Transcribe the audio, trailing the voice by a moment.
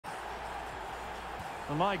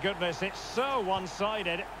My goodness, it's so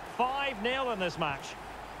one-sided. 5-0 in this match.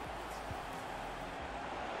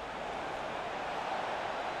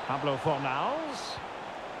 Pablo Fornals.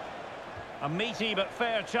 A meaty but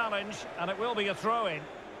fair challenge, and it will be a throw-in.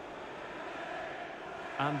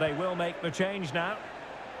 And they will make the change now.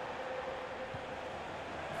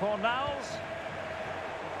 Fornals.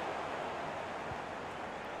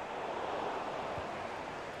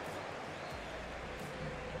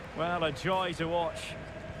 Well, a joy to watch.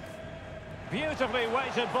 Beautifully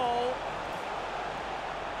weighted ball.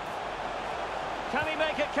 Can he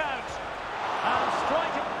make it count? And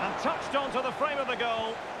strike it and touched onto the frame of the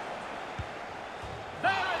goal.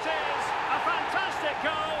 There it is! A fantastic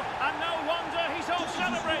goal, and no wonder he's all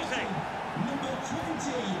celebrating. Number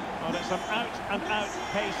 20. Well, it's an out-and-out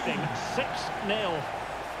pasting. 6-0.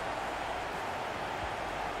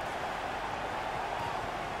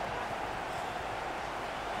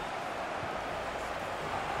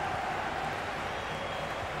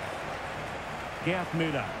 Gerd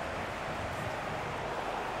Müller.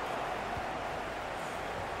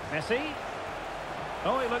 Messi.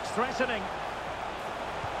 Oh, he looks threatening.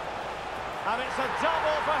 And it's a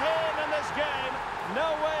double for him in this game.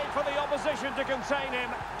 No way for the opposition to contain him.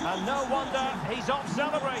 And no wonder he's off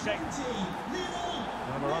celebrating.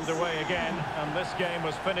 And we're underway again. And this game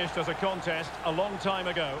was finished as a contest a long time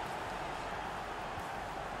ago.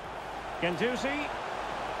 Guendouzi.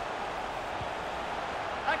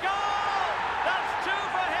 A goal! That's 2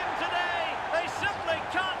 for him today. They simply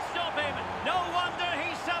can't stop him. No wonder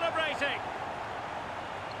he's celebrating.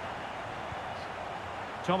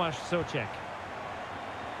 Tomasz Souček.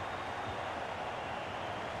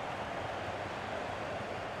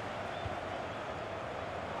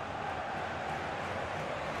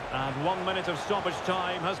 And 1 minute of stoppage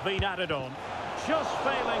time has been added on. Just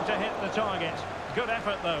failing to hit the target. Good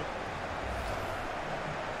effort, though.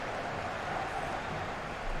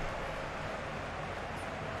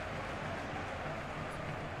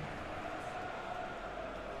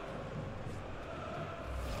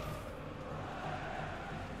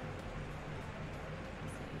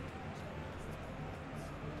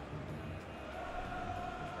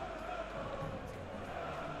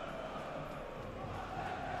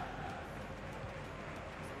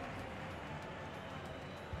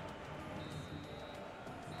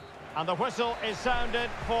 And the whistle is sounded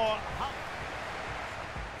for...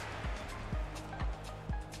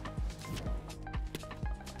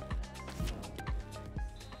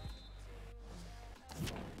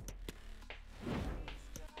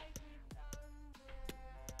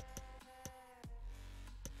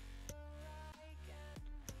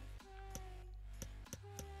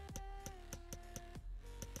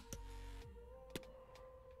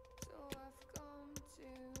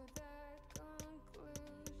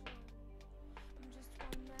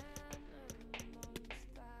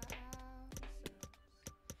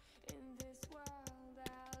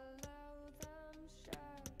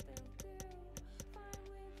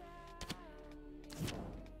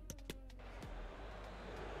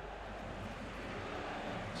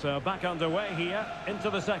 So back underway here into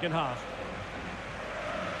the second half.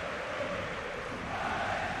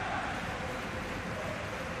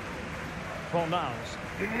 Fornals.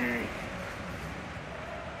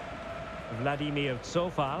 Vladimir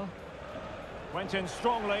Zofal. Went in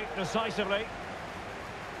strongly, decisively.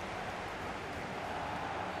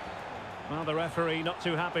 Well, the referee not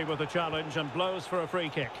too happy with the challenge and blows for a free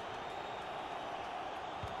kick.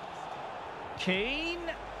 Keane.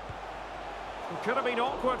 It could have been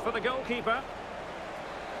awkward for the goalkeeper.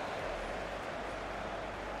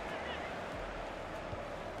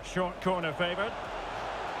 Short corner favoured.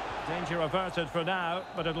 Danger averted for now,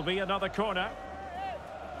 but it'll be another corner.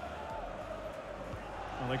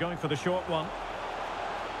 Well, they're going for the short one.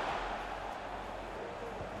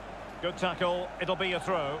 Good tackle. It'll be a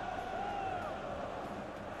throw.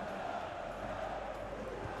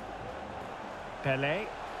 Pelé.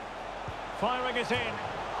 Firing it in.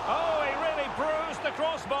 Oh, he really bruised the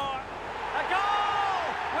crossbar. A goal!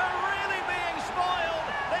 We're really being spoiled.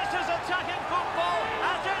 This is attacking football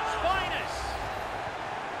at its finest.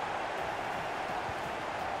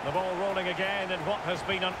 The ball rolling again in what has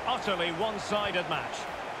been an utterly one-sided match.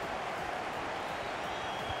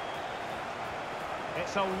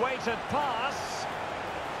 It's a weighted pass.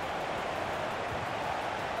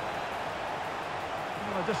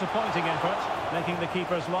 Well, a disappointing effort, making the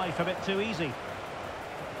keeper's life a bit too easy.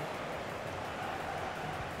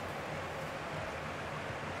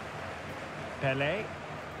 Pelé.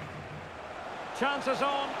 Chances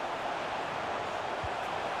on.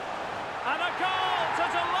 And a goal to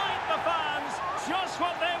delight the fans. Just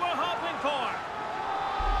what they were hoping for.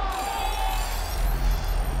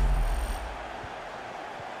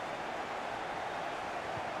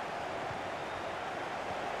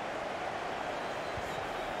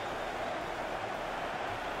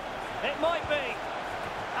 It might be.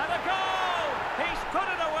 And a goal! He's put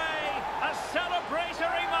it away. A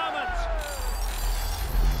celebratory moment.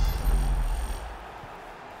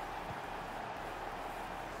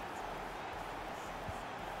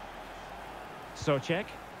 Socek.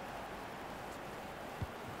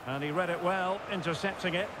 And he read it well,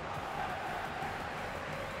 intercepting it.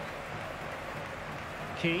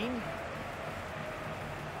 Keane.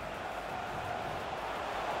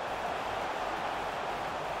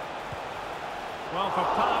 Well, for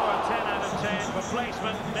power, 10 out of 10. For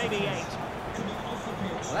placement, maybe 8.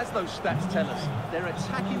 Well, as those stats tell us, their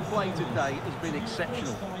attacking play today has been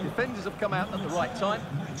exceptional. Defenders have come out at the right time,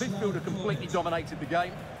 midfielder completely dominated the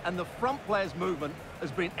game, and the front players' movement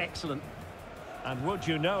has been excellent. And would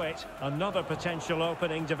you know it, another potential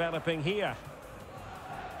opening developing here.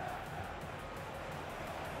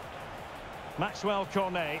 Maxwell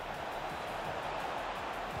Cornet.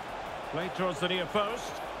 Played towards the near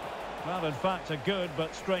post. Well, in fact, a good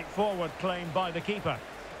but straightforward claim by the keeper.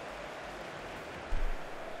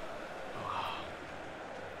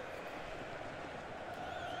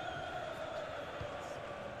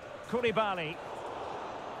 Koulibaly.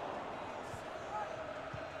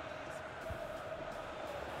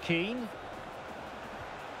 Keane.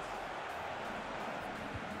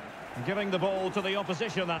 Giving the ball to the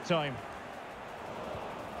opposition that time.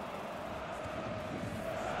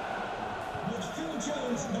 That's Phil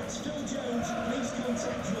Jones. Please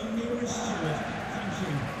contact your nearest steward. Thank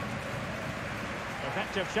you.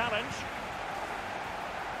 Effective challenge.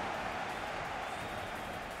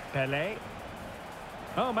 Pelé.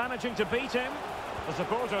 Oh, managing to beat him. The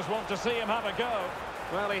supporters want to see him have a go.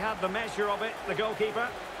 Well, he had the measure of it, the goalkeeper.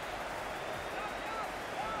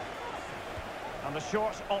 And the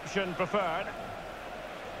short option preferred.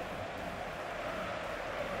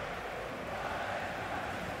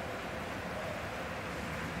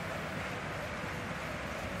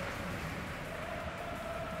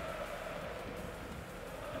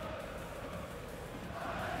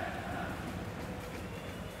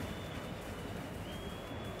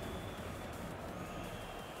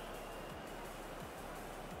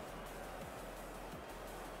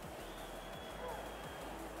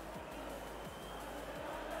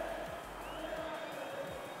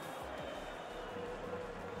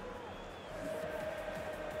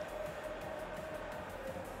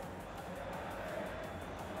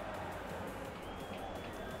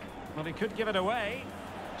 Well, he could give it away.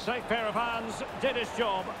 Safe pair of hands, did his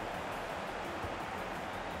job.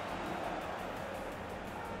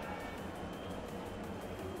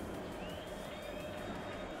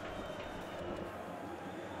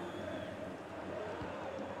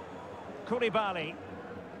 Koulibaly.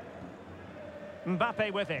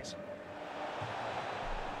 Mbappe with it.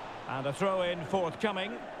 And a throw-in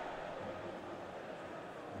forthcoming.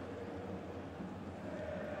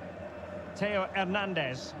 Theo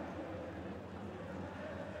Hernandez.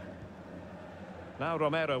 Now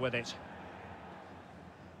Romero with it.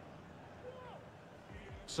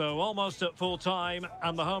 So almost at full time,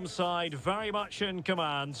 and the home side very much in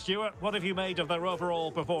command. Stuart, what have you made of their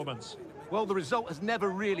overall performance? Well, the result has never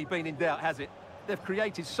really been in doubt, has it? They've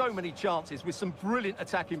created so many chances with some brilliant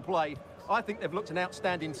attacking play. I think they've looked an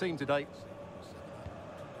outstanding team today.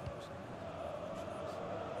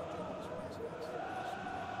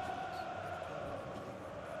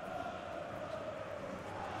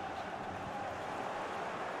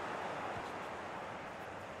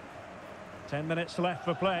 Ten minutes left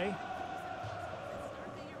for play.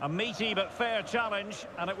 A meaty but fair challenge,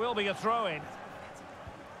 and it will be a throw-in.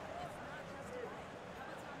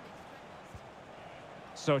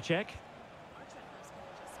 Socek.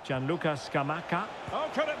 Gianluca Scamacca.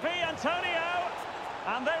 Oh, could it be Antonio?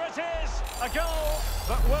 And there it is, a goal.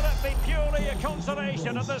 But will it be purely a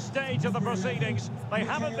consolation at this stage of the proceedings? They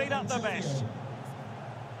haven't been at their best.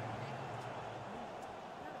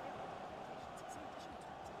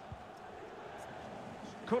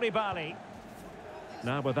 Koulibaly.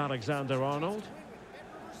 Now with Alexander-Arnold.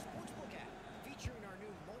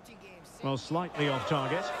 Well, slightly off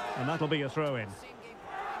target, and that'll be a throw-in.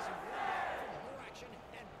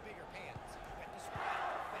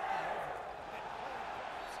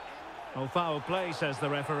 Oh, foul play, says the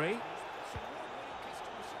referee.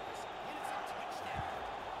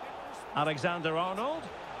 Alexander-Arnold.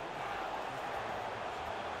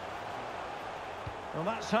 Well,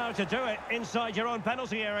 that's how to do it inside your own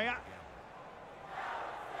penalty area.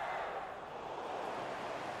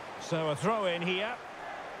 So a throw-in here.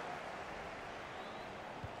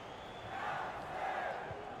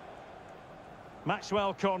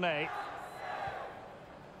 Maxwell Cornet.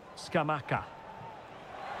 Scamacca.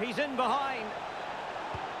 He's in behind.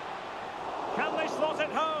 slot it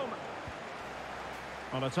home.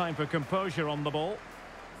 Well, a time for composure on the ball.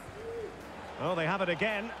 Oh, they have it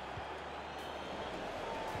again.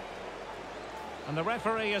 And the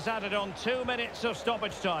referee has added on 2 minutes of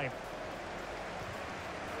stoppage time.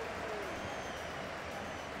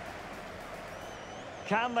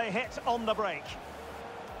 Can they hit on the break?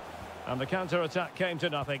 And the counter-attack came to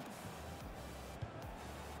nothing.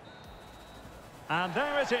 And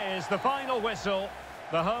there it is, the final whistle.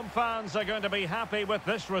 The home fans are going to be happy with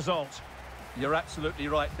this result. You're absolutely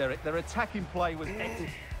right, Derek. Their attacking play was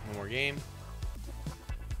excellent. One more game.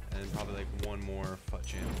 And probably like one more FUT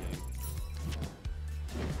Champ game.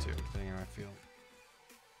 Maybe two, depending on how I feel.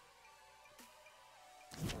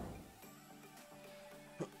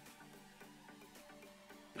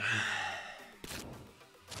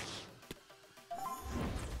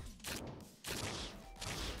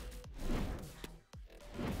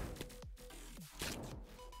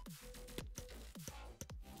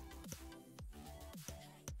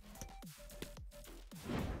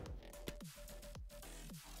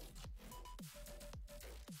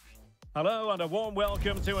 Hello and a warm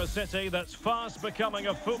welcome to a city that's fast becoming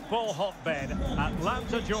a football hotbed.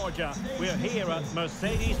 Atlanta, Georgia. We're here at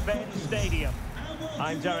Mercedes-Benz Stadium.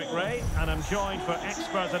 I'm Derek Ray and I'm joined for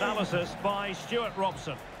expert analysis by Stuart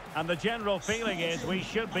Robson. And the general feeling is we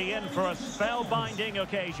should be in for a spellbinding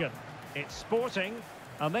occasion. It's Sporting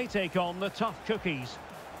and they take on the tough cookies.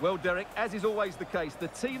 Well, Derek, as is always the case, the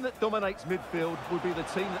team that dominates midfield will be the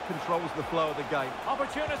team that controls the flow of the game.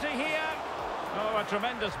 Opportunity here. Oh, a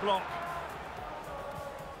tremendous block.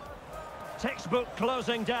 Textbook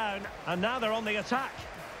closing down, and now they're on the attack.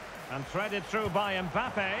 And threaded through by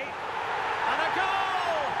Mbappe. And a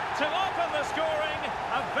goal to open the scoring.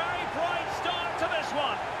 A very bright start to this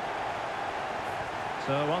one.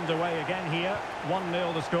 So underway again here.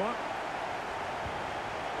 1-0 the score.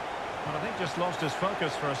 Well, I think just lost his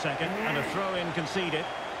focus for a second, and a throw-in conceded.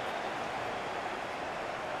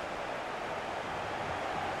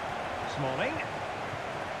 Smalling.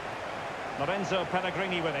 Lorenzo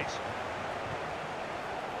Pellegrini with it.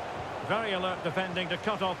 Very alert defending to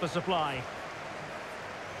cut off the supply.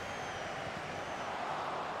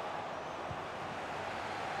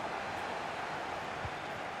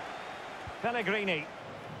 Pellegrini.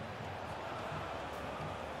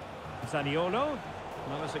 Zaniolo.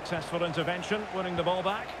 Another successful intervention, winning the ball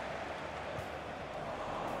back.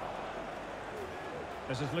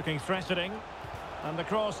 This is looking threatening. And the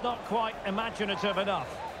cross not quite imaginative enough.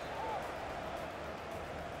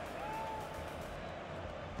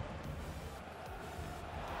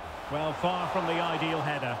 Well, far from the ideal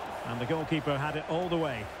header, and the goalkeeper had it all the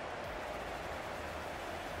way.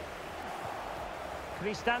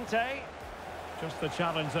 Cristante, just the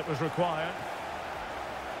challenge that was required.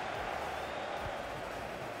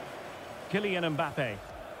 Kylian Mbappe.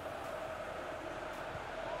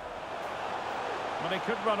 Well, he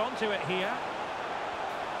could run onto it here.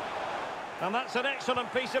 And that's an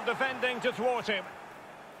excellent piece of defending to thwart him.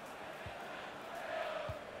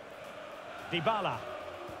 Dybala.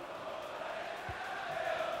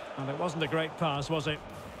 And it wasn't a great pass, was it?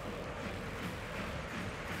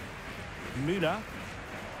 Müller.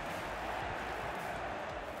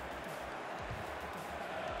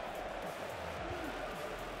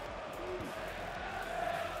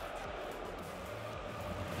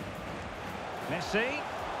 Messi.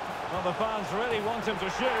 Well, the fans really want him to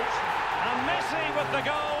shoot. And Messi with the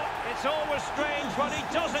goal. It's always strange when he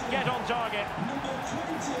doesn't get on target.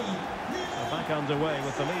 Back underway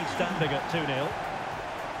with the lead standing at 2-0.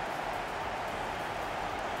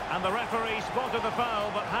 And the referee spotted the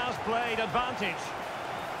foul, but has played advantage.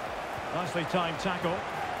 Nicely timed tackle.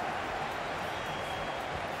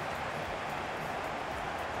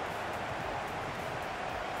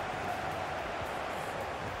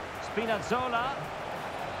 Spinazzola.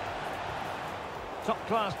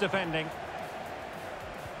 Top-class defending.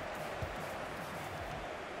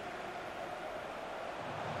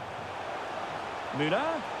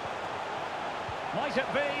 Müller. Might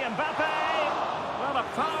it be Mbappe? Well, a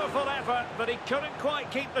powerful effort, but he couldn't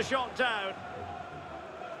quite keep the shot down.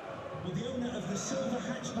 Well, the owner of the silver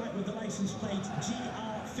hatchback with the license plate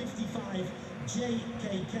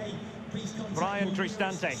GR55JKK, please contact Brian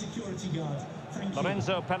Cristante. security guard. Thank you.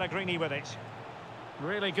 Lorenzo Pellegrini with it.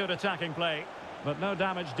 Really good attacking play, but no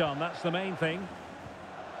damage done. That's the main thing.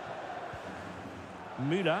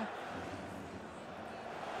 Müller.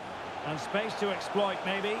 And space to exploit,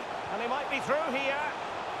 maybe. And he might be through here.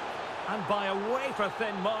 And by a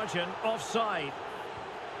wafer-thin margin, offside.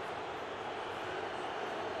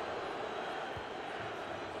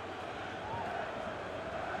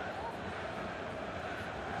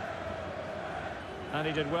 And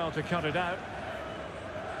he did well to cut it out.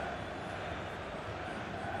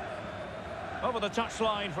 Over the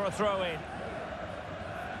touchline for a throw-in.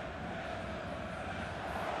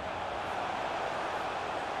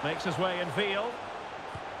 Makes his way in field.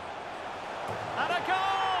 And a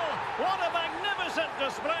goal! What a magnificent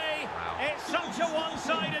display! Wow. It's such a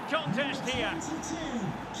one-sided contest here.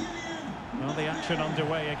 Well, the action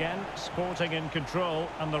underway again. Sporting in control,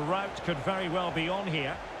 and the route could very well be on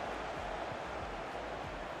here.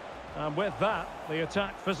 And with that, the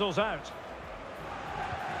attack fizzles out.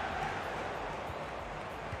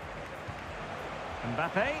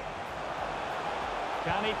 Mbappe.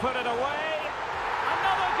 Can he put it away?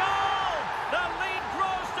 Another goal! The lead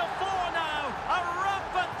grows to 4 now. A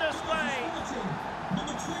rampant display.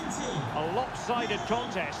 Number 20. A lopsided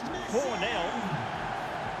contest. 4-0.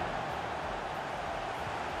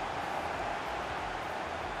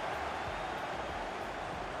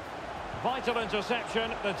 Vital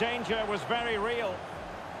interception. The danger was very real.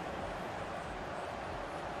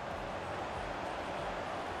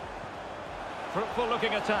 Fruitful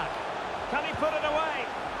looking attack. Can he put it away?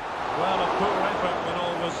 Well, a poor effort when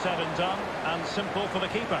all was said and done, and simple for the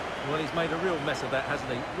keeper. Well, he's made a real mess of that, hasn't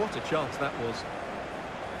he? What a chance that was.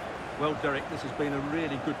 Well, Derek, this has been a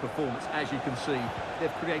really good performance, as you can see.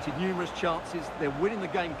 They've created numerous chances, they're winning the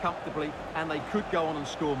game comfortably, and they could go on and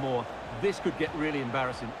score more. This could get really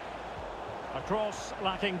embarrassing. A cross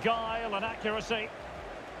lacking guile and accuracy.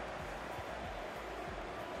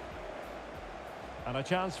 And a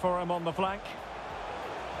chance for him on the flank.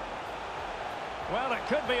 Well, it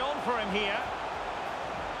could be on for him here.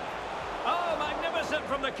 Oh, magnificent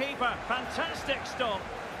from the keeper. Fantastic stop.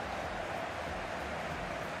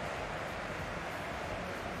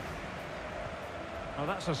 Oh,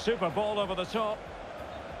 that's a super ball over the top.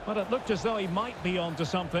 But it looked as though he might be onto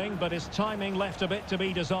something, but his timing left a bit to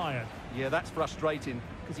be desired. Yeah, that's frustrating,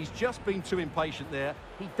 because he's just been too impatient there.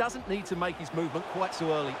 He doesn't need to make his movement quite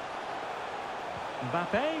so early.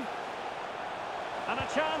 Mbappe. And a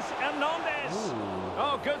chance, Hernandez. Ooh.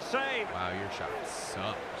 Oh, good save. Wow, your shot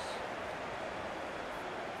sucks.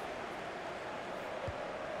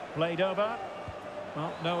 Played over.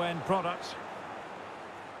 Well, no end product.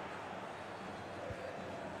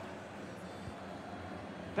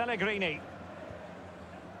 Pellegrini.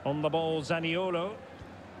 On the ball, Zaniolo.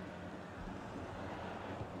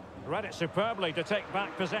 Read it superbly to take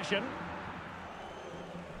back possession.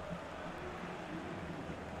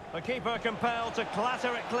 The keeper compelled to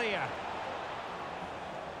clatter it clear.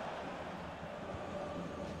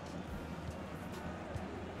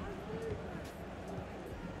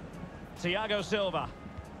 Thiago Silva.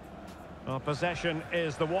 Well, possession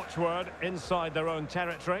is the watchword inside their own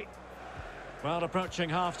territory. Well, approaching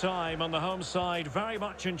half-time on the home side, very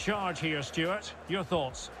much in charge here, Stuart. Your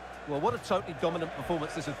thoughts? Well, what a totally dominant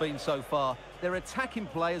performance this has been so far. Their attacking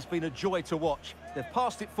play has been a joy to watch. They've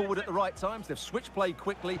passed it forward at the right times, they've switched play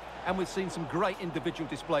quickly, and we've seen some great individual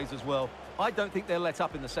displays as well. I don't think they'll let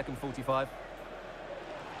up in the second 45.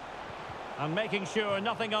 And making sure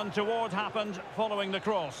nothing untoward happened following the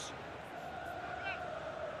cross.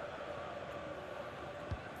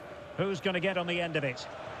 Who's going to get on the end of it?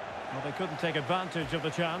 Well, they couldn't take advantage of the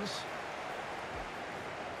chance.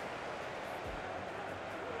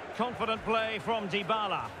 Confident play from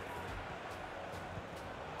Dybala.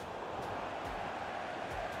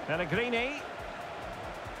 Pellegrini.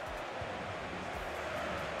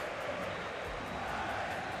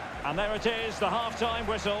 And there it is, the half-time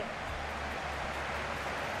whistle.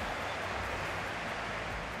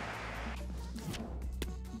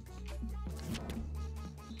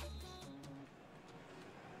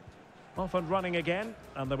 Off and running again,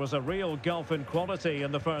 and there was a real gulf in quality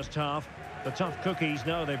in the first half. The tough cookies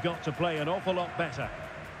know they've got to play an awful lot better.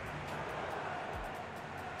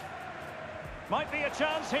 Might be a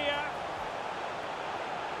chance here.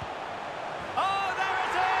 Oh, there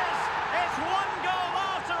it is! It's one goal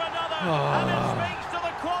after another, and it speaks to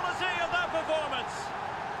the quality of their performance.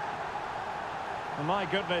 Oh, my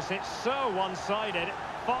goodness, it's so one-sided.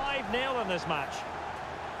 5-0 in this match.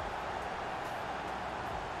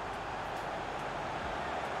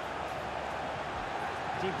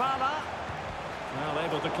 Dybala. Well,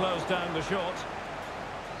 able to close down the shot.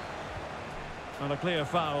 Not a clear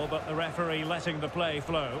foul, but the referee letting the play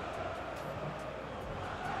flow.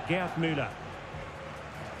 Gerd Müller.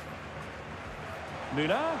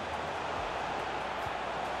 Müller.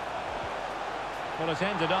 Well, it's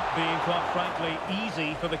ended up being, quite frankly,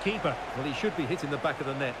 easy for the keeper. Well, he should be hitting the back of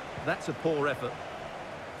the net. That's a poor effort.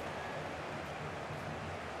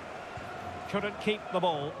 Couldn't keep the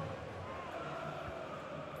ball.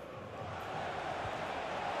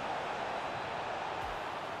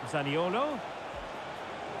 Zaniolo.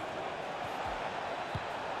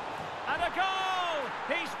 And a goal!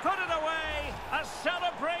 He's put it away! A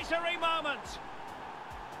celebratory moment!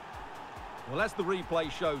 Well, as the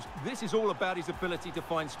replay shows, this is all about his ability to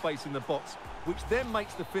find space in the box, which then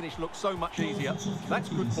makes the finish look so much easier. That's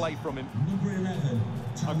good play from him. Number 11.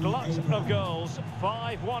 A glut of goals.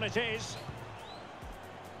 5-1 it is.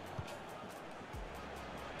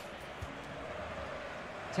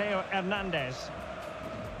 Theo Hernandez.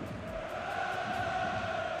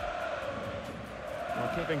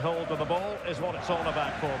 Well, keeping hold of the ball is what it's all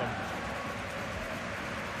about for them.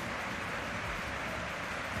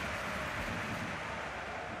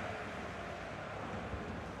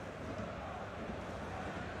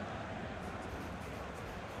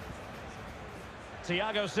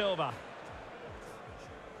 Thiago Silva.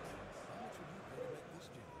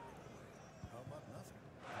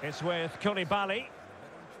 It's with Koulibaly.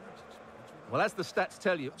 Well, as the stats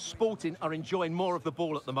tell you, Sporting are enjoying more of the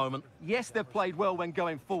ball at the moment. Yes, they've played well when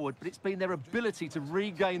going forward, but it's been their ability to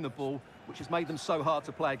regain the ball which has made them so hard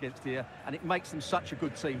to play against here, and it makes them such a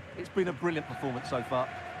good team. It's been a brilliant performance so far.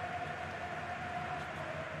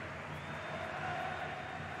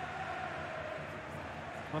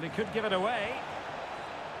 Well, he could give it away.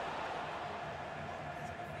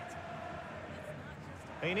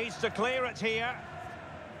 He needs to clear it here.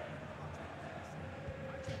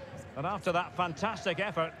 And after that fantastic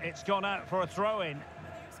effort, it's gone out for a throw-in.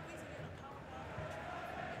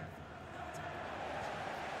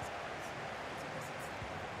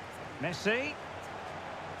 Messi.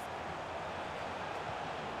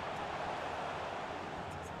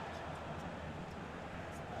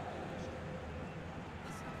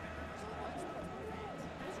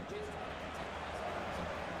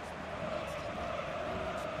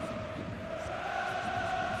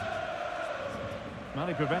 Well,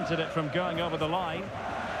 he prevented it from going over the line.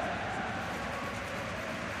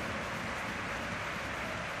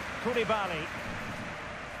 Koulibaly.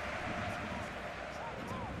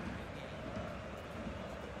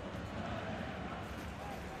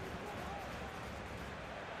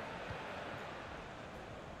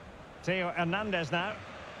 Theo Hernandez now.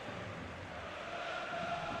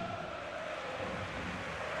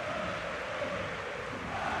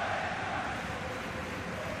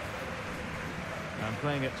 And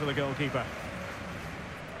playing it to the goalkeeper.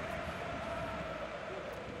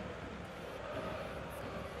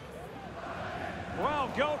 Well,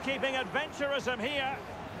 goalkeeping adventurism here.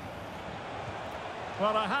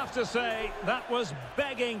 Well, I have to say, that was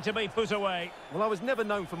begging to be put away. Well, I was never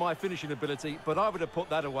known for my finishing ability, but I would have put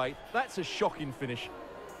that away. That's a shocking finish.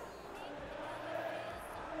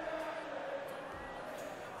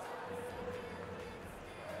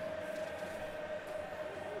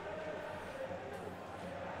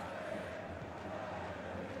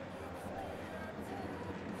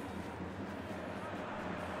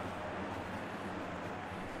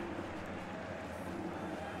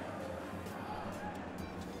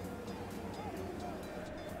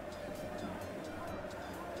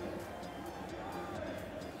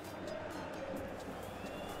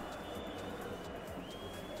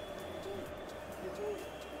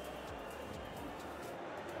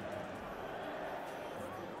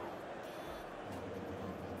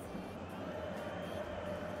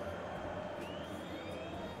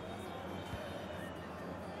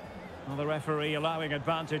 Well, the referee allowing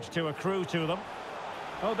advantage to accrue to them.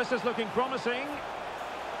 Oh, this is looking promising.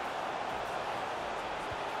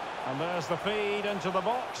 And there's the feed into the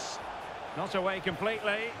box. Not away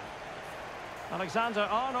completely.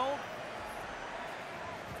 Alexander-Arnold.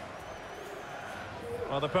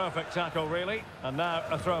 Well, the perfect tackle, really. And now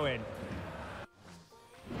a throw-in.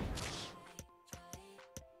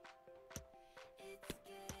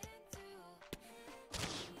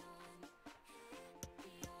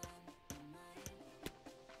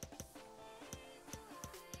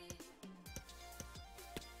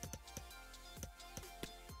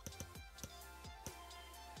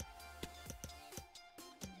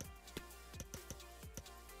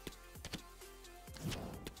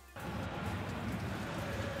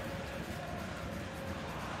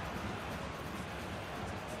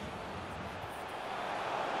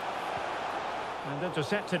 And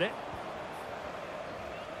intercepted it.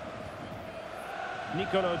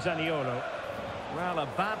 Nicolo Zaniolo. Well, a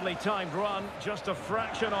badly timed run, just a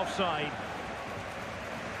fraction offside.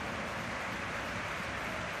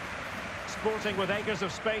 Sporting with acres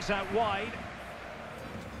of space out wide.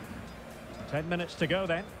 10 minutes to go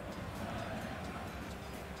then.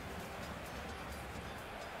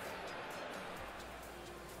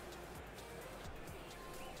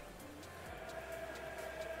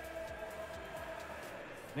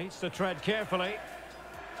 Needs to tread carefully.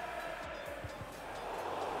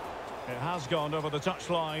 It has gone over the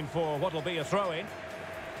touchline for what will be a throw-in.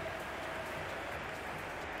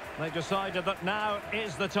 They decided that now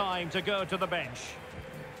is the time to go to the bench.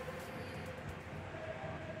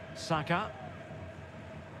 Saka.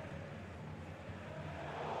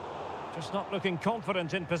 Just not looking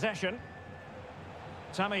confident in possession.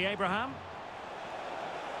 Tammy Abraham.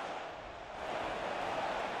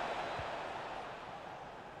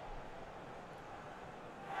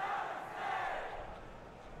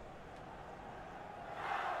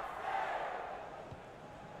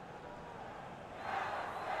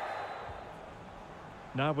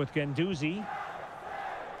 Now with Guendouzi.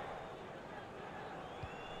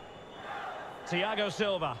 Thiago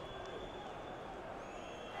Silva.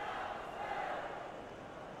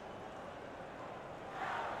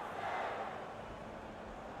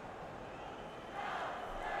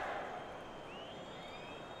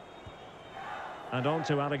 And on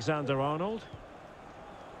to Alexander-Arnold.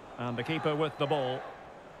 And the keeper with the ball.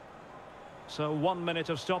 So 1 minute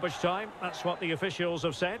of stoppage time. That's what the officials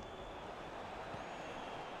have said.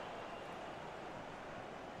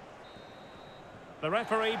 The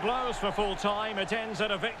referee blows for full time. It ends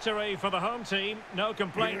in a victory for the home team. No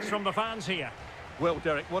complaints from the fans here. Well,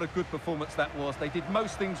 Derek, what a good performance that was. They did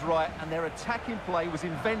most things right, and their attacking play was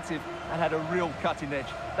inventive and had a real cutting edge.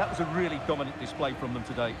 That was a really dominant display from them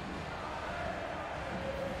today.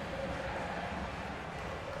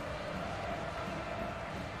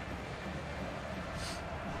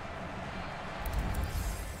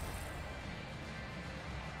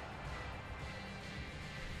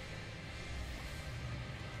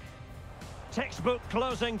 Textbook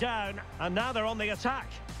closing down, and now they're on the attack.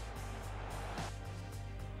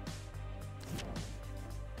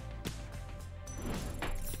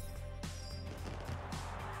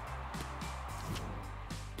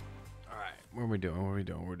 All right, what are we doing? What are we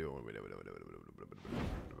doing? What are we doing?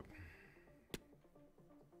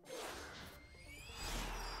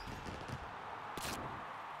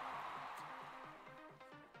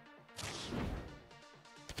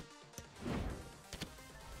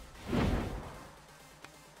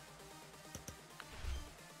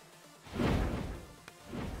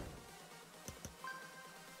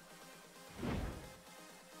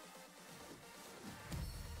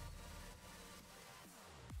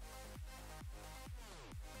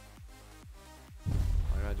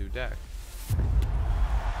 Do deck.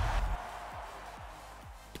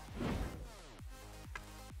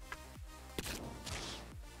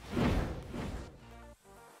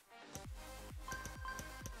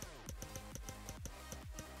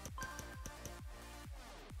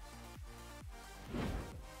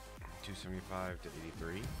 $275 to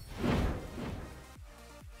 $83.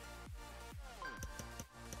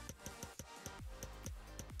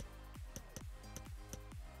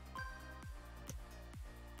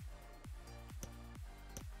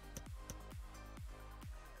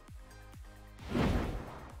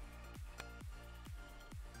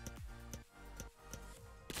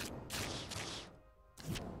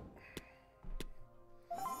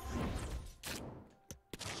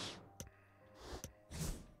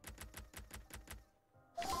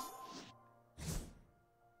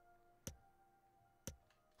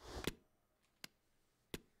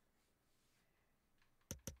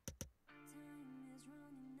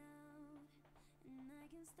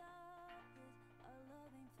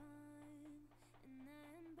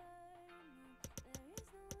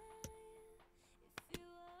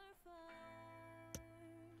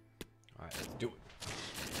 All right, let's do it.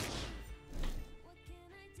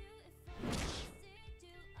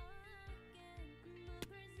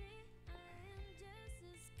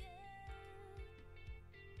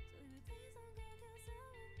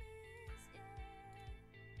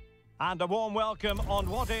 And a warm welcome on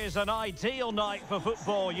what is an ideal night for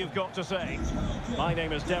football, you've got to say. My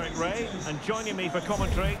name is Derek Ray, and joining me for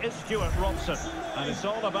commentary is Stuart Robson. And it's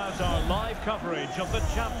all about our live coverage of the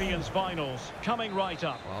Champions Finals, coming right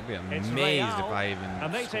up. Well, I'll be It's amazed Real, if I even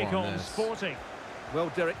and they take score on this. Sporting.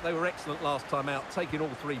 Well, Derek, they were excellent last time out, taking all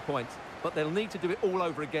 3 points. But they'll need to do it all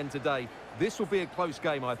over again today. This will be a close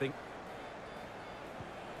game, I think.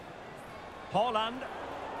 Haaland.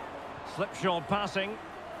 Slipshod passing.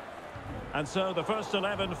 And so the first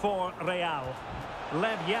 11 for Real.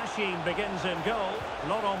 Lev Yashin begins in goal.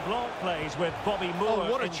 Laurent Blanc plays with Bobby Moore.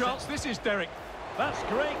 Oh, what a chance this is, Derek. That's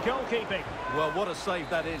great goalkeeping. Well, what a save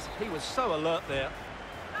that is. He was so alert there.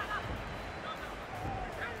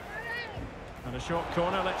 And a short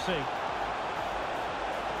corner, let's see.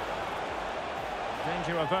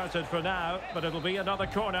 Danger averted for now, but it'll be another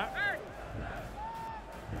corner.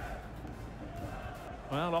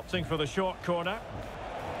 Well, opting for the short corner.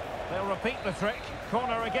 They'll repeat the trick.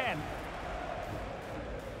 Corner again.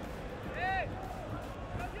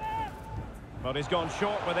 But he's gone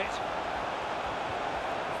short with it.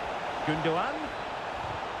 Gundogan.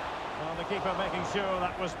 Well, the keeper making sure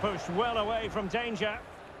that was pushed well away from danger.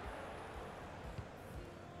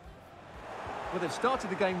 Well, they've started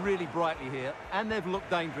the game really brightly here, and they've looked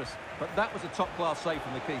dangerous. But that was a top-class save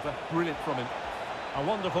from the keeper. Brilliant from him. A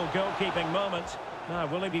wonderful goalkeeping moment. Now,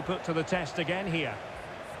 will he be put to the test again here?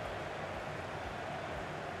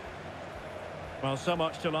 Well, so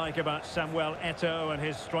much to like about Samuel Eto'o and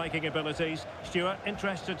his striking abilities. Stuart,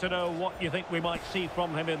 interested to know what you think we might see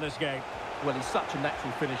from him in this game. Well, he's such a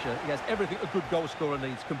natural finisher. He has everything a good goal scorer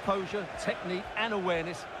needs. Composure, technique and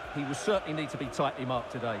awareness. He will certainly need to be tightly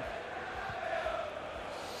marked today.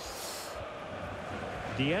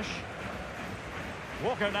 Diaz.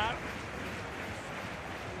 Walker now.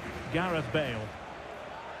 Gareth Bale.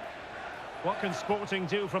 What can Sporting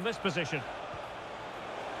do from this position?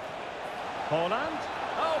 Haaland.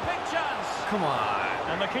 Oh, big chance. Come on.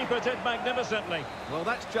 And the keeper did magnificently. Well,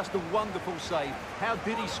 that's just a wonderful save. How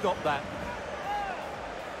did he stop that?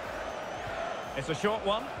 It's a short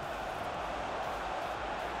one.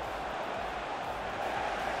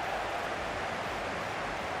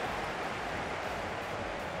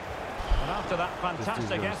 And after that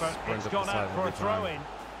fantastic effort, it's gone out for a throw-in.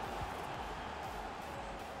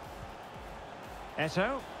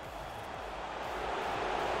 Eto'o.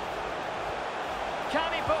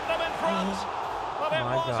 Can he put them in front? Well, it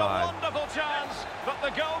was a wonderful chance, but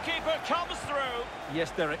the goalkeeper comes through.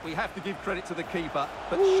 Yes, Derek, we have to give credit to the keeper,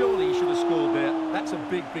 but surely he should have scored there. That's a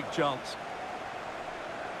big, big chance.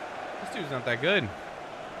 This dude's not that good.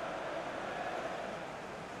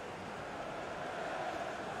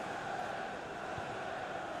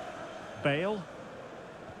 Bale.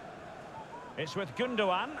 It's with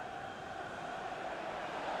Gundogan.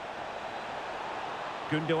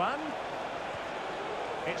 Gundogan.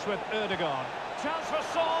 It's with Erdogan. Chance for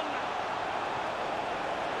Son.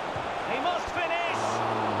 He must finish.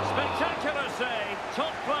 Spectacular save.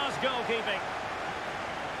 Top-class goalkeeping.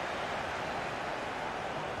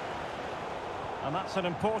 And that's an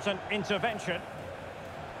important intervention.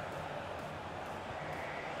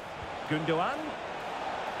 Gundogan.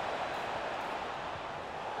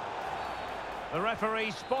 The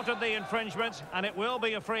referee spotted the infringement, and it will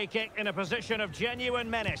be a free kick in a position of genuine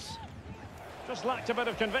menace. Just lacked a bit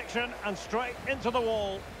of conviction and straight into the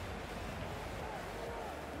wall.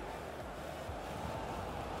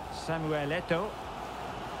 Samuel Eto'o.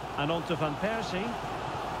 And on to Van Persie.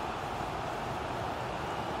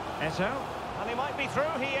 Eto'o. And he might be through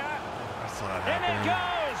here. I saw that In it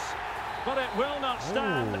happen. goes! But it will not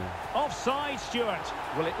stand. Ooh. Offside, Stuart.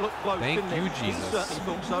 Well, it looked close, Thank didn't you, it? Jesus. He certainly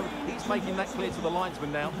thought so. He's making that clear to the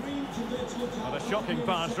linesman now. What a shocking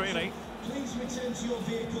pass, really. Please return to your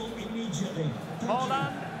vehicle immediately.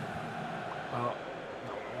 Haaland. Oh,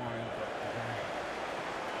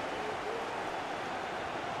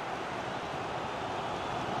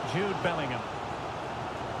 Jude Bellingham.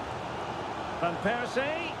 Van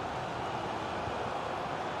Persie.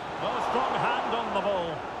 Oh, strong hand on the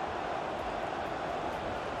ball.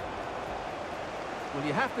 Well,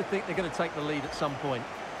 you have to think they're going to take the lead at some point,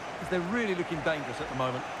 because they're really looking dangerous at the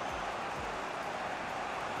moment.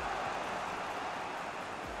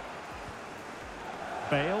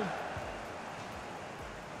 Bale.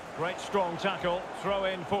 Great strong tackle. Throw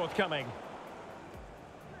in forthcoming.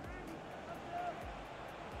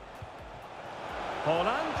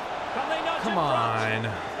 Haaland. Can they nudge come in front?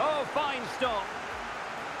 on. Oh, fine stop.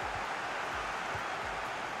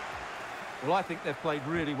 Well, I think they've played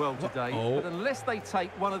really well today, but unless they take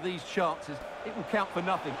one of these chances, it will count for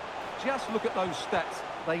nothing. Just look at those stats.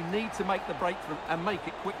 They need to make the breakthrough and make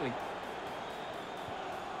it quickly.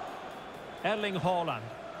 Erling Haaland.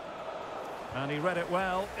 And he read it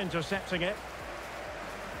well, intercepting it.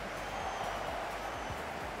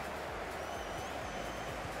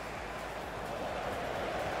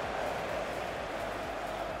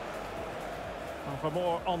 And for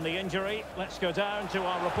more on the injury, let's go down to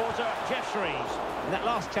our reporter, Jeff Shreves. In that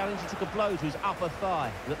last challenge, he took a blow to his upper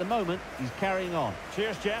thigh. But at the moment, he's carrying on.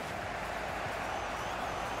 Cheers, Jeff.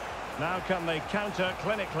 Now can they counter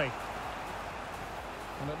clinically?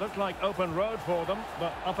 And it looked like open road for them,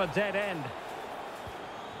 but up a dead end.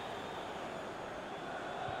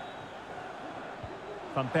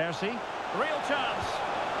 Van Persie. Real chance.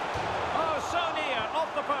 Oh, so near,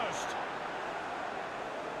 off the post.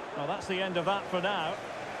 Well, that's the end of that for now.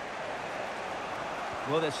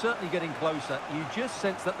 Well, they're certainly getting closer. You just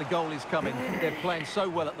sense that the goal is coming. They're playing so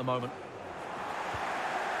well at the moment.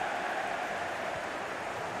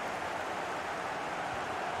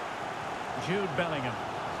 Jude Bellingham.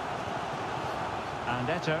 And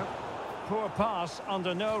Eto'o. Poor pass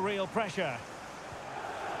under no real pressure.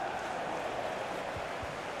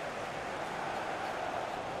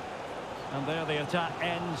 And there the attack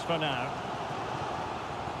ends for now.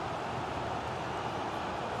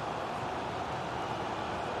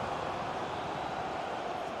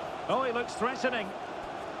 Oh, he looks threatening.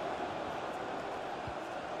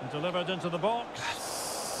 Delivered into the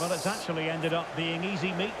box. Well, it's actually ended up being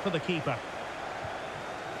easy meat for the keeper.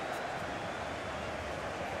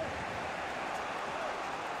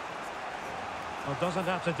 Well, doesn't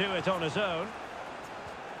have to do it on his own.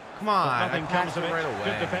 Come on, But nothing I comes passed of it it. right away.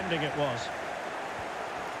 Good defending it was.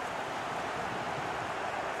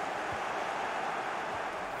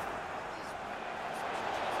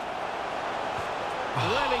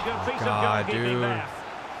 Really good piece of goalkeeping there.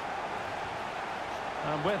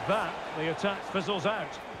 And with that, the attack fizzles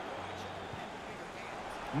out.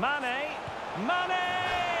 Mane! Mane!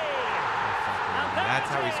 And That's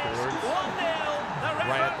how he it is. scores. 1-0. The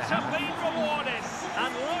Right at efforts the have been rewarded.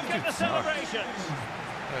 And look at the celebrations.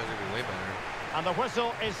 That was gonna be way better. And the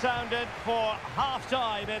whistle is sounded for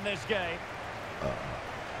half-time in this game.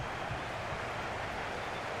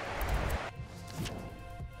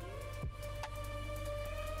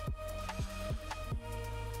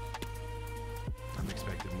 I'm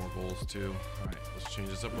expecting more goals too. All right, let's change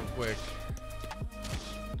this up real quick.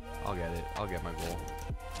 I'll get it. I'll get my goal.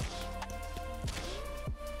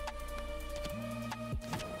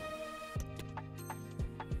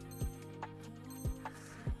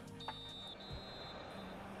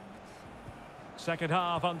 Second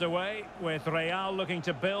half underway, with Real looking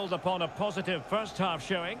to build upon a positive first half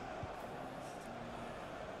showing.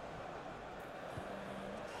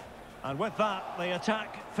 And with that, the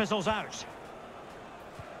attack fizzles out.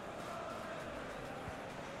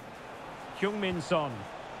 Heung-min Son.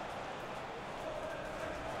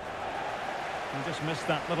 He just missed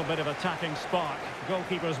that little bit of attacking spark.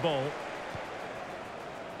 Goalkeeper's ball.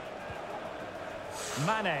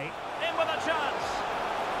 Mane, in with a chance.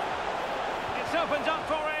 It's opened up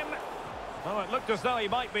for him. Oh, it looked as though he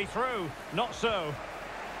might be through. Not so.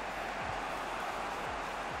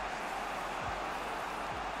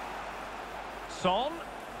 Son.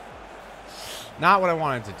 Not what I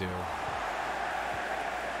wanted to do.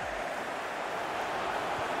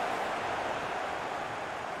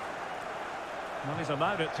 Well, he's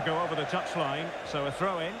allowed it to go over the touchline, so a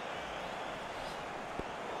throw-in.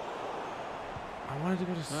 I wanted to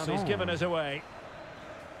go to Well, Son. he's given us away.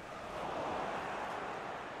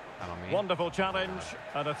 I don't mean. Wonderful challenge,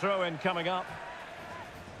 and a throw-in coming up.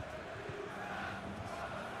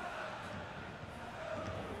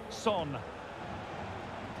 Son.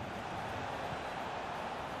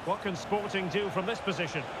 What can Sporting do from this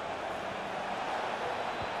position?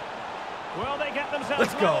 Will they get themselves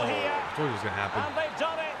Let's go. well here? I told you it was gonna happen. And they've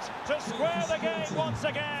done it to square the game once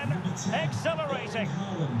again. Accelerating.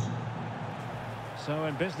 So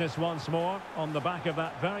in business once more on the back of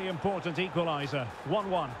that very important equaliser.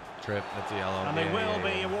 1-1. Trip. That's a yellow. And they will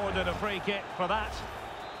be awarded a free kick for that.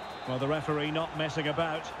 Well, the referee not messing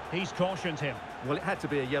about. He's cautioned him. Well, it had to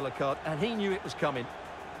be a yellow card, and he knew it was coming.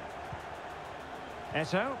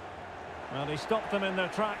 Eto'o. Well, he stopped them in their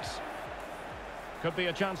tracks. Could be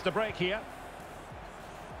a chance to break here.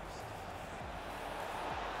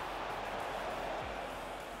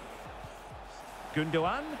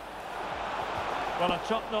 Gundogan. Well, a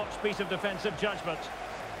top-notch piece of defensive judgment.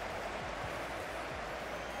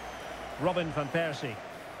 Robin van Persie.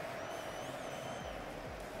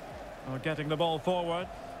 Well, getting the ball forward,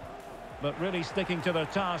 but really sticking to their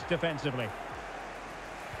task defensively.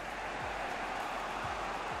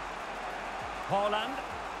 Haaland.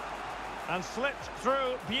 And slipped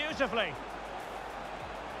through beautifully.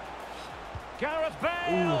 Gareth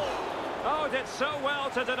Bale! Ooh. Oh, did so well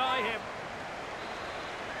to deny him.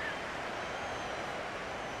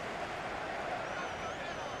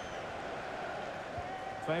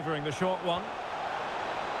 Favouring the short one.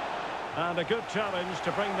 And a good challenge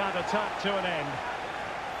to bring that attack to an end.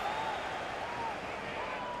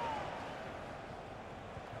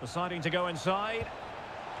 Deciding to go inside.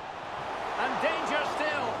 And danger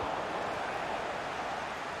still.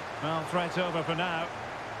 Well, threat over for now.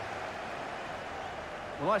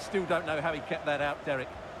 Well, I still don't know how he kept that out, Derek.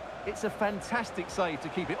 It's a fantastic save to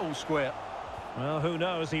keep it all square. Well, who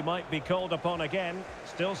knows? He might be called upon again.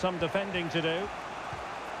 Still some defending to do.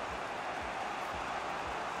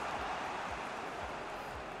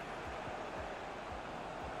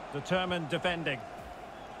 Determined defending.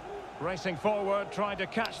 Racing forward, trying to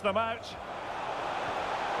catch them out.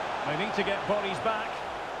 They need to get bodies back.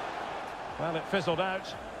 Well, it fizzled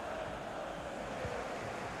out.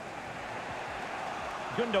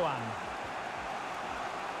 Gundogan.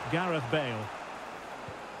 Gareth Bale.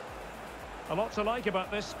 A lot to like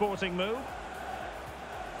about this sporting move.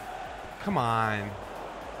 Come on.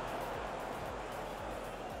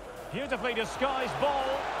 Beautifully disguised ball.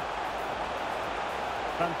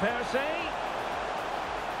 Van Persie.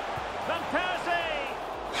 Van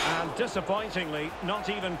Persie! And disappointingly, not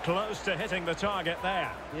even close to hitting the target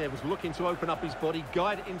there. Yeah, was looking to open up his body,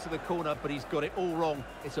 guide it into the corner, but he's got it all wrong.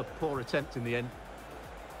 It's a poor attempt in the end.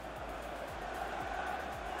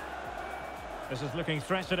 This is looking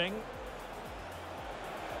threatening.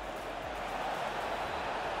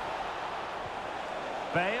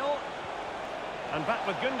 Bale. And back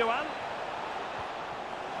with Gundogan.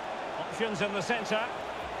 Options in the centre.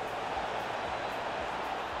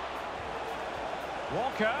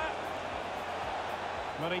 Walker.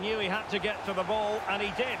 But he knew he had to get to the ball, and he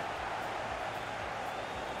did.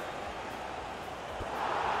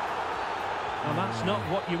 And that's not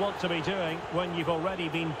what you want to be doing when you've already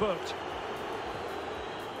been booked.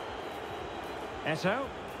 Eto'o.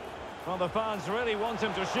 Well, the fans really want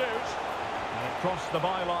him to shoot. And it crossed the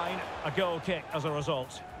byline, a goal kick as a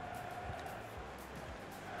result.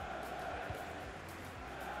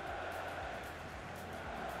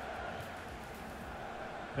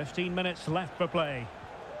 "15 minutes left for play.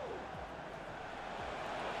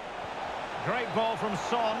 Great ball from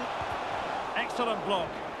Son. Excellent block.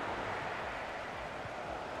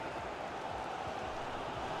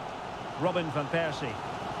 Robin van Persie.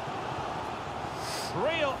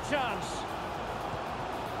 Real chance.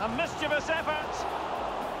 A mischievous effort.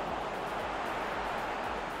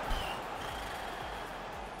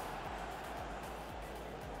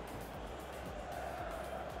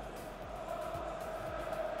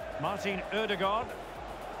 Martin Ødegaard.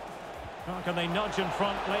 How can they nudge in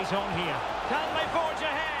front late on here? Can they forge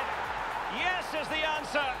ahead? Yes is the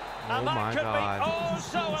answer. And Oh that my could God. be oh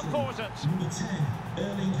so important. Number 10,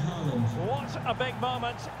 Erling Haaland. What a big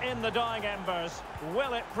moment in the dying embers.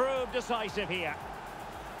 Will it prove decisive here?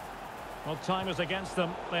 Well, time is against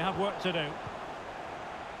them. They have work to do.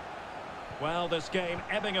 Well, this game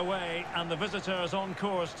ebbing away, and the visitors on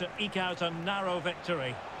course to eke out a narrow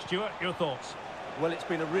victory. Stuart, your thoughts? Well, it's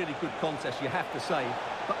been a really good contest, you have to say.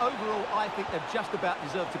 But overall, I think they've just about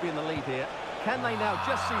deserved to be in the lead here. Can they now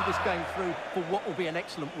just see this game through for what will be an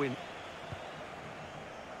excellent win?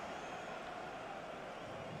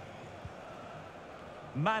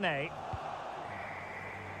 Mane.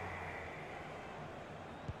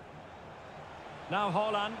 Now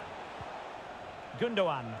Haaland.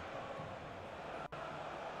 Gundogan.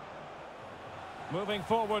 Moving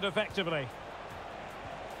forward effectively.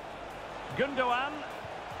 Gundogan.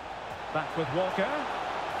 Back with Walker.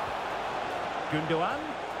 Gundogan.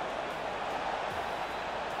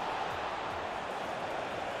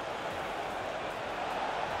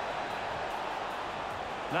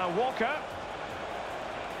 Now Walker.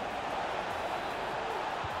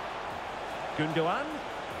 Gundogan.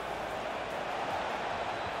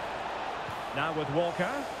 Now with Walker.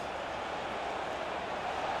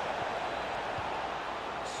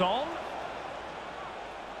 Son.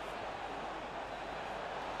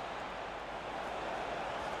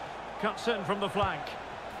 Cuts in from the flank.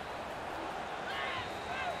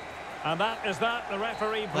 And that is that. The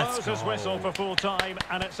referee blows his whistle for full time,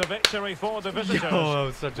 and it's a victory for the visitors. Yo, that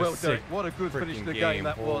was such a Well sick done. What a good finish to the freaking game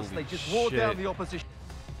that was. Holy They just wore down shit. the opposition.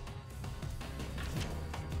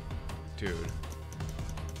 Dude.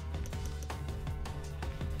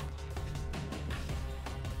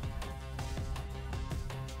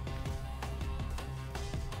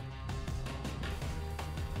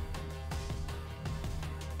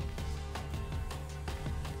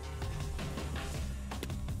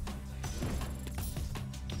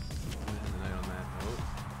 And on that note,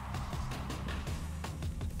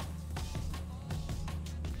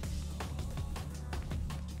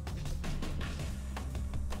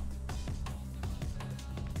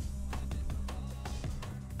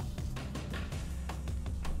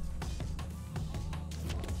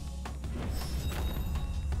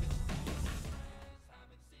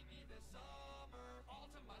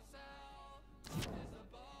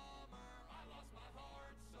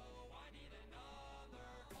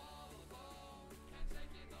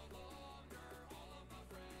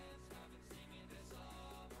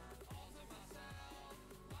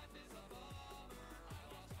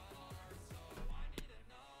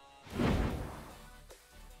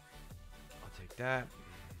 I'll take that.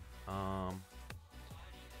 I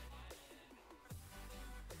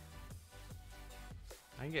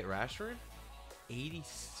can get Rashford?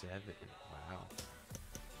 87. Wow.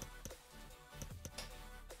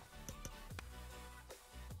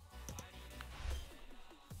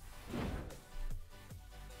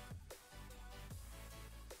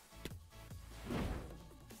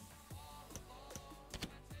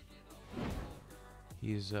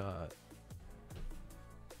 He's I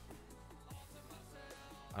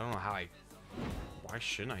don't know how why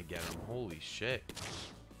shouldn't I get him? Holy shit.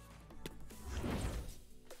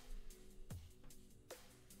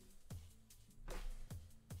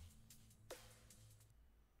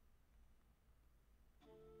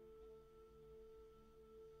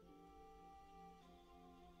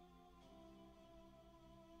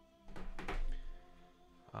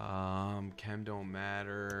 Chem don't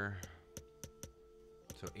matter.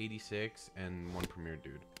 So 86 and 1 premier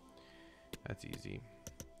dude. That's easy.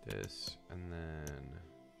 This and then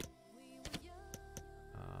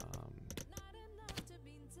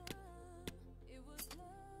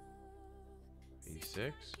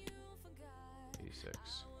 86.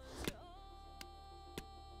 86.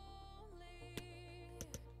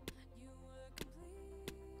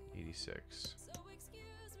 '86.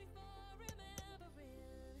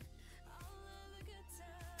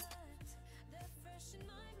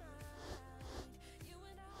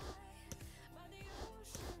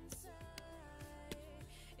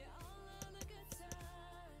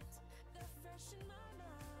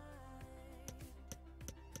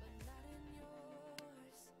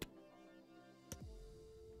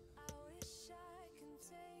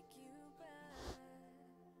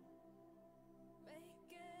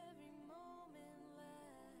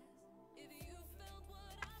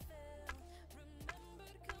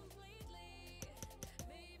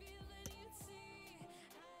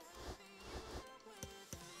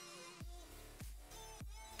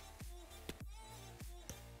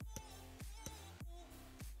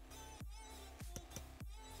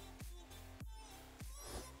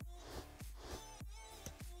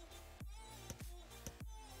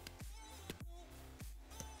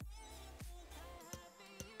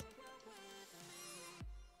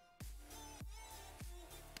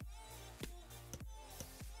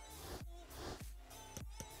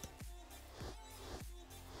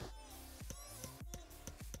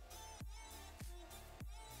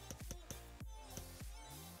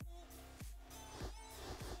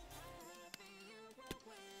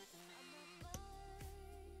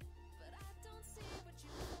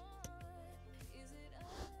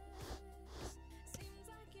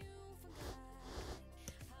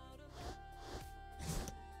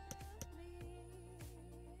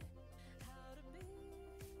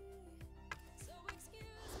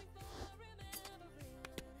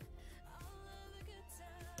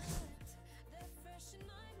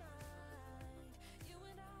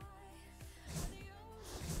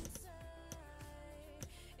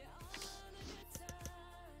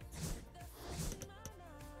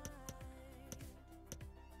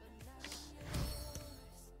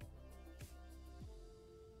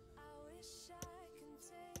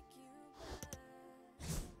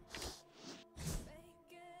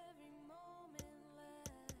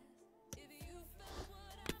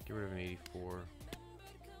 Get rid of an 84.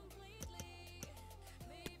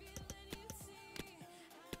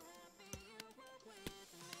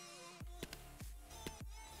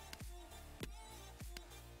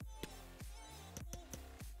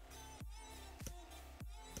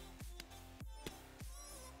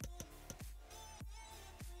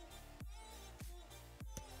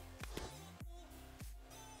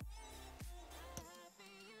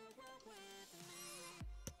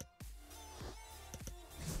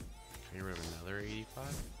 Get rid of another 85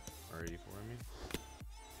 or 84, I mean.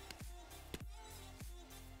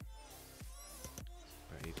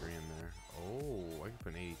 Put 83 in there. Oh, I can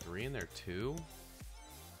put an 83 in there too.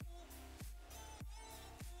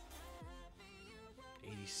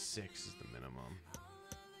 86 is the minimum.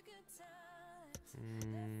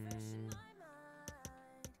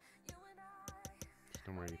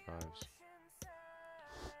 No more 85s.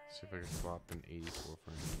 See if I can swap an 84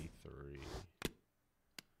 for an 83.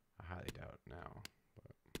 I highly doubt now,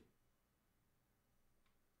 but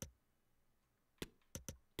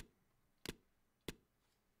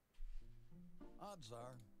odds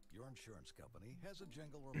are your insurance company has a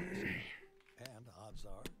jingle or mascot. And odds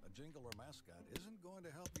are a jingle or mascot isn't going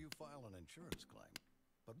to help you file an insurance claim.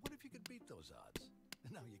 But what if you could beat those odds?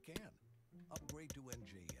 Now you can. Upgrade to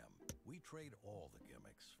NJM. We trade all the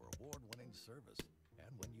gimmicks for award-winning service.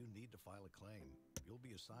 And when you need to file a claim, you'll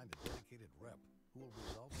be assigned a dedicated rep who will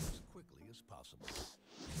resolve it as quickly as possible.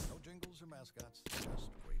 No jingles or mascots,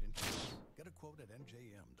 just great insurance. Get a quote at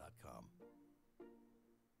njm.com.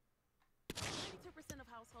 92% of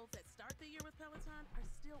households that start the year with Peloton are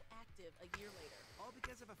still active a year later. All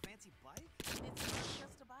because of a fancy bike? It's not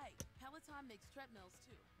just a bike. Peloton makes treadmills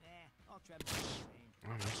too. All treadmills are the same.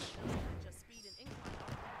 Treadmills aren't just speed and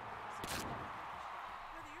incline. So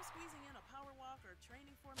whether you're squeezing in a power walk or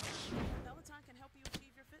training for a marathon, Peloton can help you achieve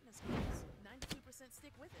fitness goals. 92%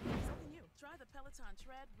 stick with it. So can you. Try the Peloton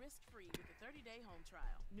Tread risk-free with a 30-day home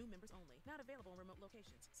trial. New members only. Not available in remote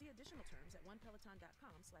locations. See additional terms at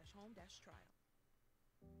onepeloton.com/home-trial.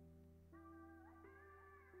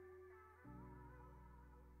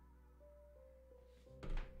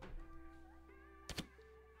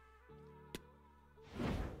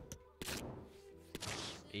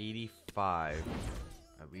 $85.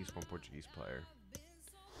 At least one Portuguese player.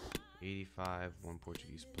 85, one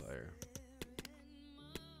Portuguese player.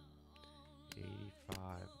 85,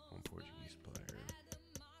 one Portuguese player.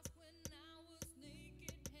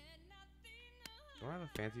 Do I have a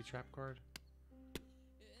fancy trap card?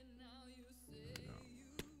 No.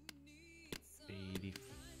 84,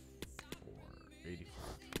 85.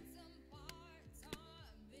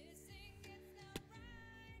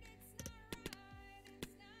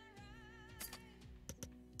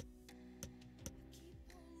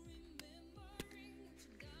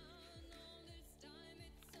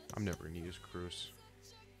 I'm never gonna use Cruz.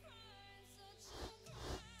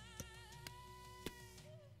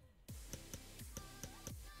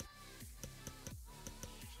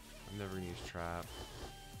 I'm never gonna use Trap.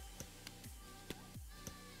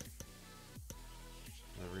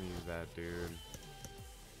 Never gonna use that dude.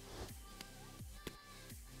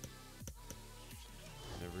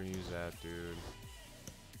 Never gonna use that dude.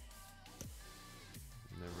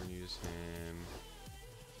 Never gonna use him.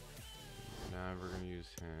 Never gonna use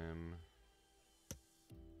him.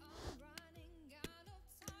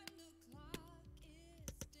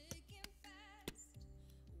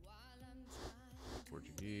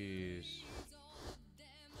 Portuguese.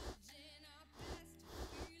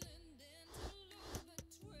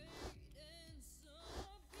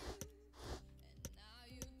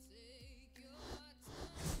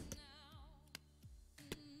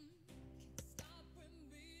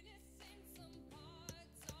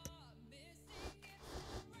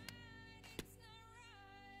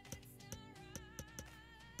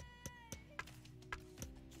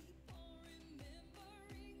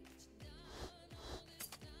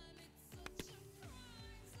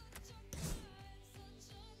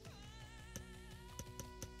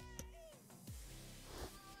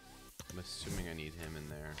 I'm assuming I need him in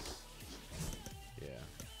there. Yeah.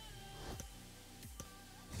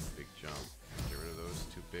 Big jump. Get rid of those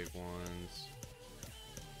two big ones.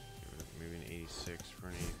 Get rid of maybe an 86 for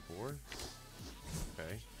an 84.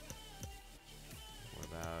 Okay. What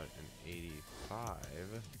about an 85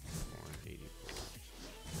 or an 84?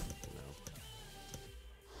 No.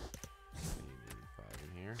 I need an 85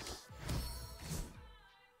 in here.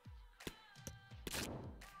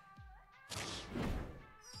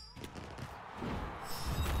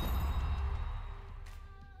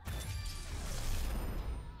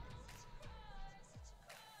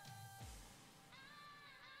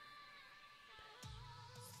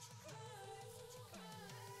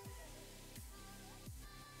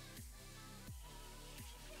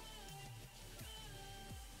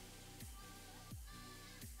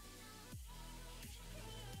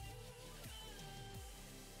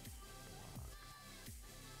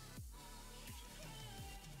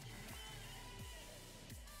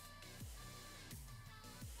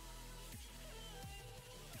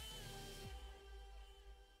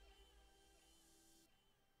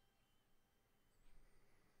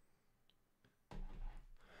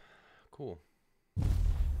 Cool.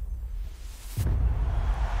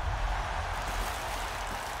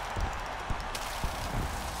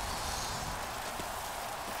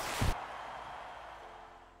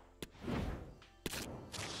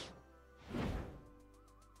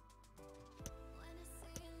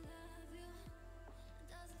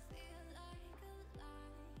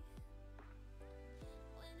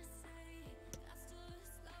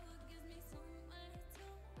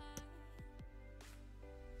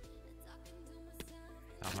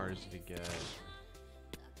 How hard is it to get?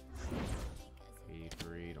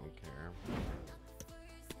 83, don't care.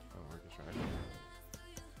 Oh, Marcus Rashford.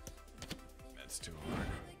 That's too hard. I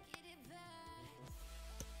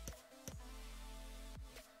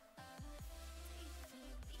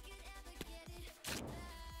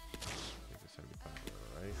think it's 75,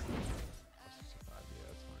 right? 65, yeah,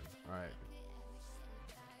 that's fine. Alright.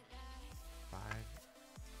 5.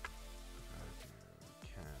 Gotta do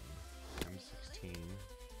Chem. Chem 16.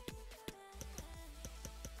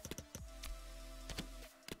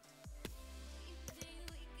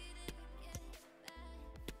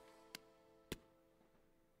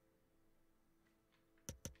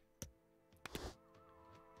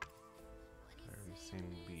 They're in the same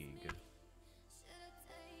league.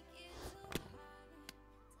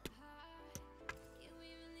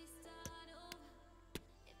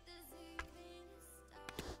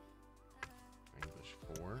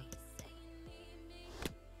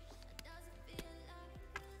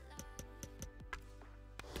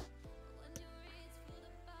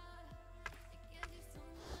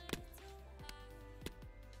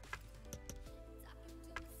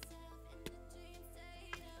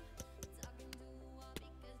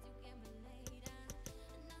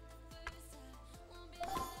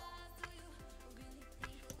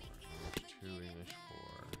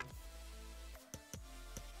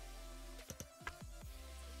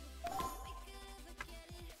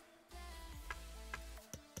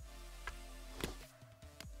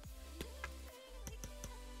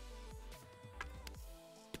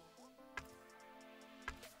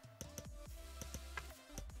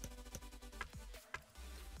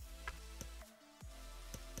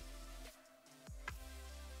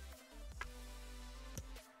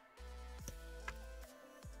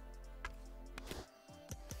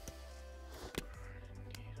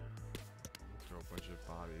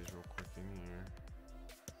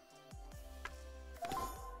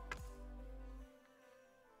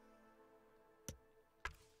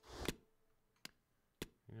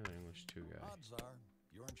 English 2 guy. Odds are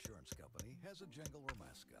your insurance company has a jingle or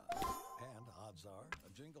mascot. And odds are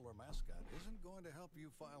a jingle or mascot isn't going to help you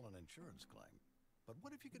file an insurance claim. But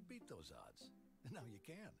what if you could beat those odds? Now you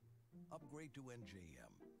can. Upgrade to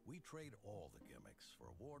NJM. We trade all the gimmicks for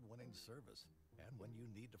award-winning service. And when you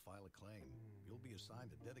need to file a claim, you'll be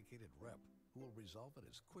assigned a dedicated rep who will resolve it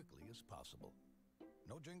as quickly as possible.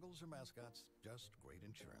 No jingles or mascots, just great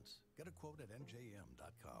insurance. Get a quote at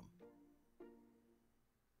njm.com.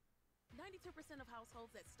 92% of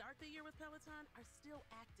households that start the year with Peloton are still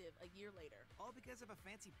active a year later. All because of a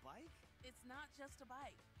fancy bike? It's not just a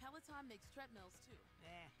bike. Peloton makes treadmills too.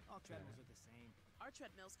 All treadmills are the same. Our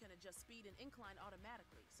treadmills can adjust speed and incline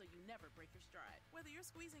automatically, so you never break your stride. Whether you're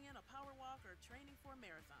squeezing in a power walk or training for a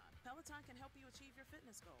marathon, Peloton can help you achieve your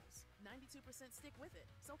fitness goals. 92% stick with it.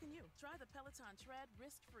 So can you. Try the Peloton Tread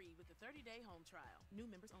risk-free with the 30-day home trial. New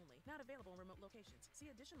members only. Not available in remote locations.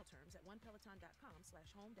 See additional terms at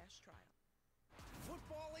onepeloton.com/home-trial.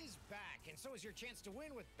 Football is back, and so is your chance to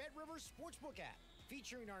win with BetRivers Sportsbook app.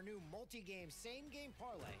 Featuring our new multi-game same-game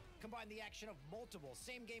parlay. Combine the action of multiple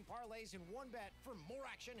same-game parlays in one bet for more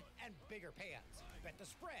action and bigger payouts. Bet the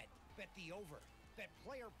spread, bet the over, bet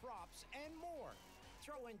player props, and more.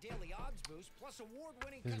 Throw in daily odds boost plus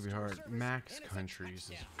award-winning This is gonna be hard. customer Max service, and it's a countries is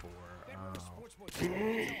touchdown. 4. BetRivers Oh. Sportsbook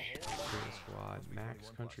Squad. Max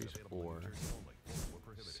countries 4.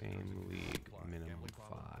 Same league minimum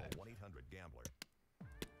 5.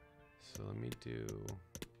 So let me do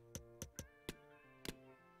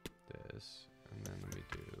this, and then let me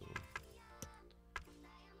do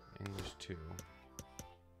English 2.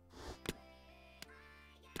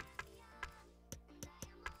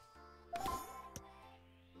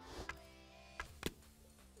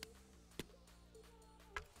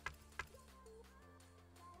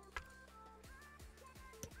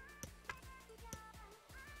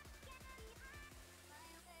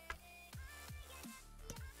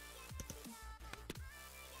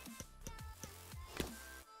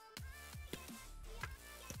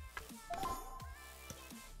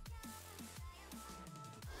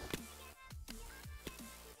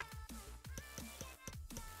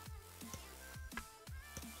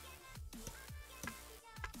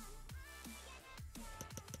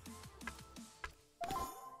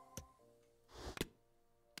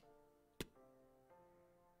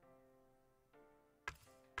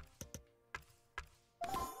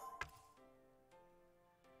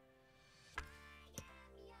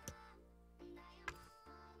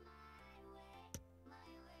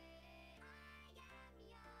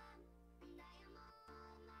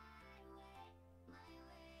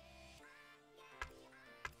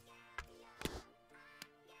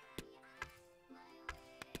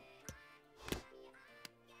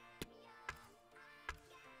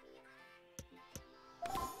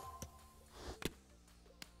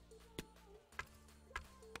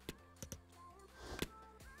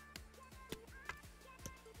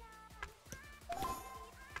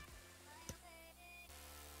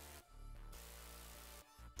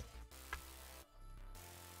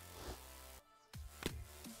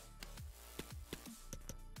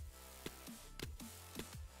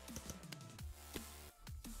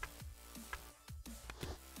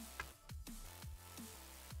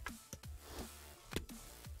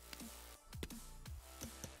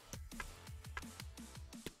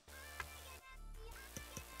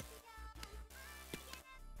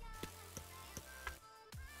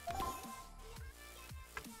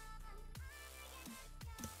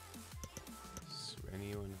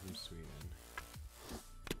 Anyone from Sweden.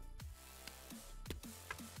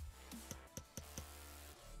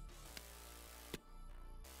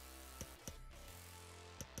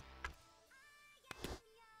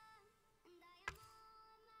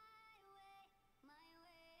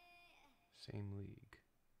 Same league.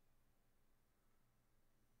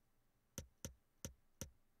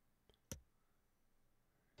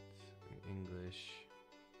 It's English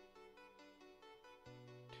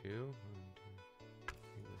 2.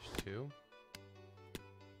 English 2.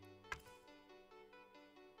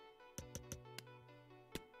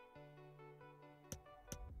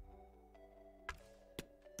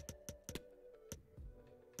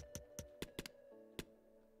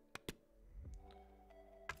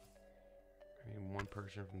 I need one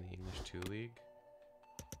person from the English 2 league.